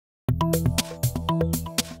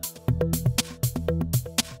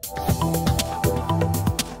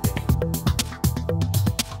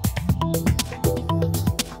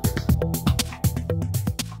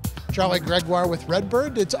Charlie Gregoire with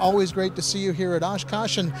Redbird. It's always great to see you here at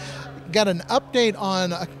Oshkosh, and got an update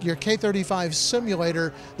on your K-35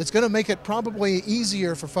 simulator that's going to make it probably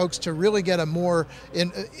easier for folks to really get a more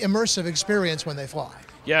immersive experience when they fly.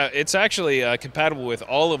 Yeah, it's actually compatible with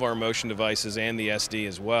all of our motion devices and the SD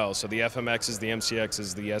as well. So the FMXs, the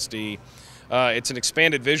MCXs, the SD. It's an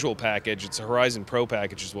expanded visual package. It's a Horizon Pro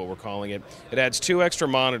package is what we're calling it. It adds 2 extra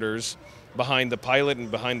monitors behind the pilot and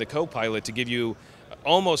behind the co-pilot to give you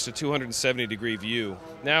almost a 270-degree view.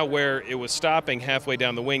 Now where it was stopping halfway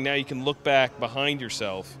down the wing, now you can look back behind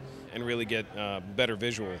yourself and really get better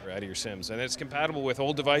visual out of your sims. And it's compatible with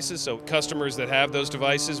old devices, so customers that have those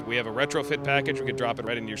devices, we have a retrofit package, we can drop it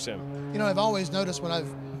right into your sim. You know, I've always noticed when I've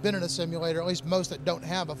been in a simulator, at least most that don't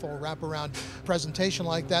have a full wraparound presentation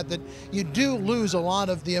like that, that you do lose a lot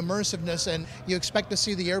of the immersiveness, and you expect to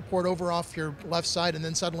see the airport over off your left side and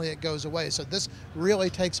then suddenly it goes away. So this really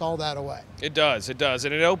takes all that away. It does,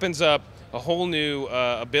 and it opens up a whole new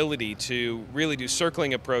ability to really do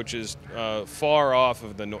circling approaches far off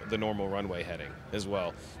of the normal runway heading as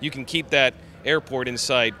well. You can keep that airport in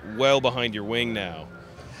sight well behind your wing now.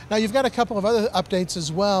 Now you've got a couple of other updates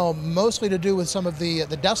as well, mostly to do with some of the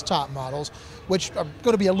desktop models, which are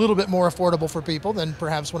going to be a little bit more affordable for people than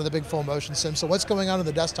perhaps one of the big full motion sims. So what's going on in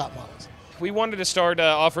the desktop models? We wanted to start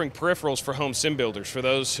offering peripherals for home sim builders, for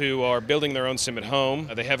those who are building their own sim at home.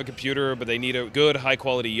 They have a computer, but they need a good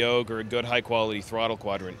high-quality yoke or a good high-quality throttle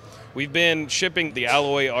quadrant. We've been shipping the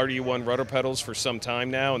Alloy RD1 rudder pedals for some time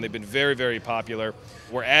now, and they've been very, very popular.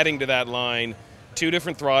 We're adding to that line 2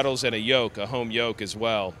 different throttles and a yoke, a home yoke as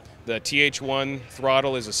well. The TH1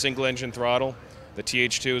 throttle is a single-engine throttle. The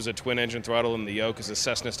TH2 is a twin-engine throttle, and the yoke is a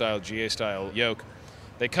Cessna-style, GA-style yoke.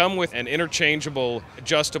 They come with an interchangeable,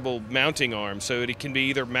 adjustable mounting arm, so it can be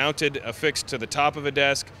either mounted affixed to the top of a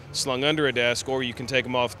desk, slung under a desk, or you can take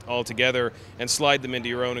them off altogether and slide them into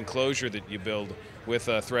your own enclosure that you build with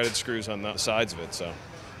threaded screws on the sides of it. So,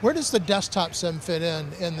 where does the desktop sim fit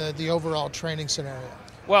in the overall training scenario?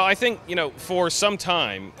 Well, I think, you know, for some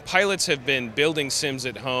time, pilots have been building sims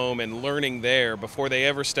at home and learning there before they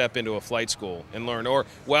ever step into a flight school and learn, or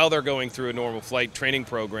while they're going through a normal flight training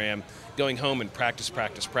program, going home and practice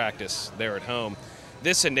there at home.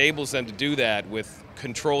 This enables them to do that with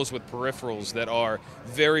controls with peripherals that are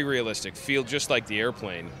very realistic, feel just like the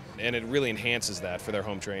airplane, and it really enhances that for their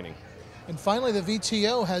home training. And finally, the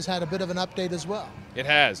VTO has had a bit of an update as well. It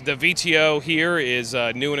has. The VTO here is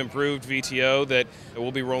a new and improved VTO that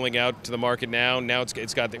we'll be rolling out to the market now. Now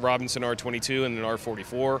it's got the Robinson R22 and an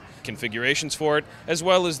R44 configurations for it, as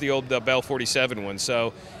well as the old Bell 47 one.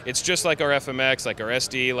 So it's just like our FMX, like our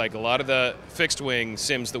SD, like a lot of the fixed wing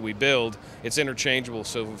sims that we build, it's interchangeable.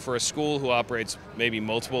 So for a school who operates maybe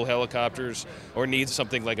multiple helicopters or needs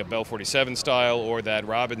something like a Bell 47 style or that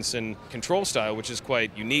Robinson control style, which is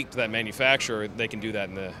quite unique to that manufacturer, they can do that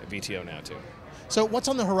in the VTO now too. So what's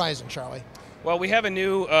on the horizon, Charlie? Well, we have a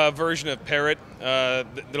new version of Parrot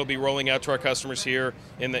that'll be rolling out to our customers here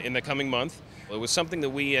in the coming month. It was something that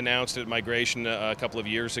we announced at Migration a couple of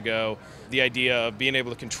years ago, the idea of being able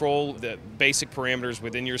to control the basic parameters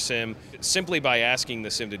within your sim simply by asking the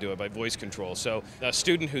sim to do it, by voice control. So a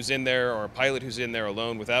student who's in there or a pilot who's in there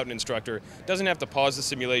alone without an instructor doesn't have to pause the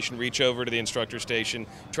simulation, reach over to the instructor station,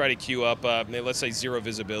 try to queue up, let's say, zero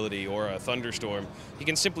visibility or a thunderstorm. He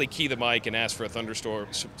can simply key the mic and ask for a thunderstorm,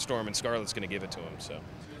 and Scarlett's going to give it to him. So.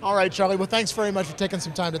 All right, Charlie. Well, thanks very much for taking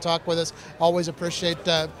some time to talk with us. Always appreciate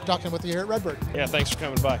talking with you here at Redbird. Yeah, thanks for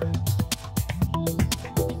coming by.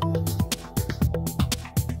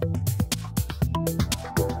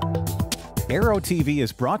 Aero-TV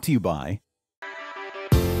is brought to you by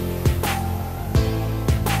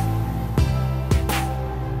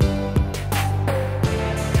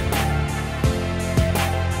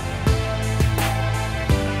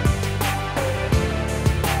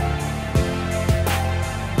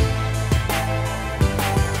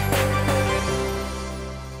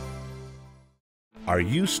Are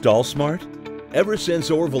you stall smart? Ever since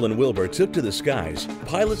Orville and Wilbur took to the skies,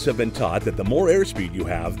 pilots have been taught that the more airspeed you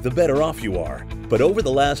have, the better off you are. But over the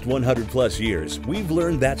last 100+ years, we've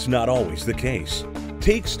learned that's not always the case.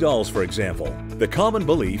 Take stalls, for example. The common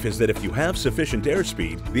belief is that if you have sufficient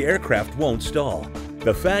airspeed, the aircraft won't stall.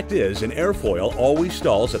 The fact is, an airfoil always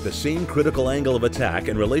stalls at the same critical angle of attack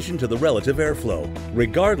in relation to the relative airflow,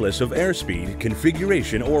 regardless of airspeed,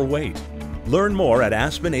 configuration, or weight. Learn more at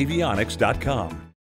aspenavionics.com.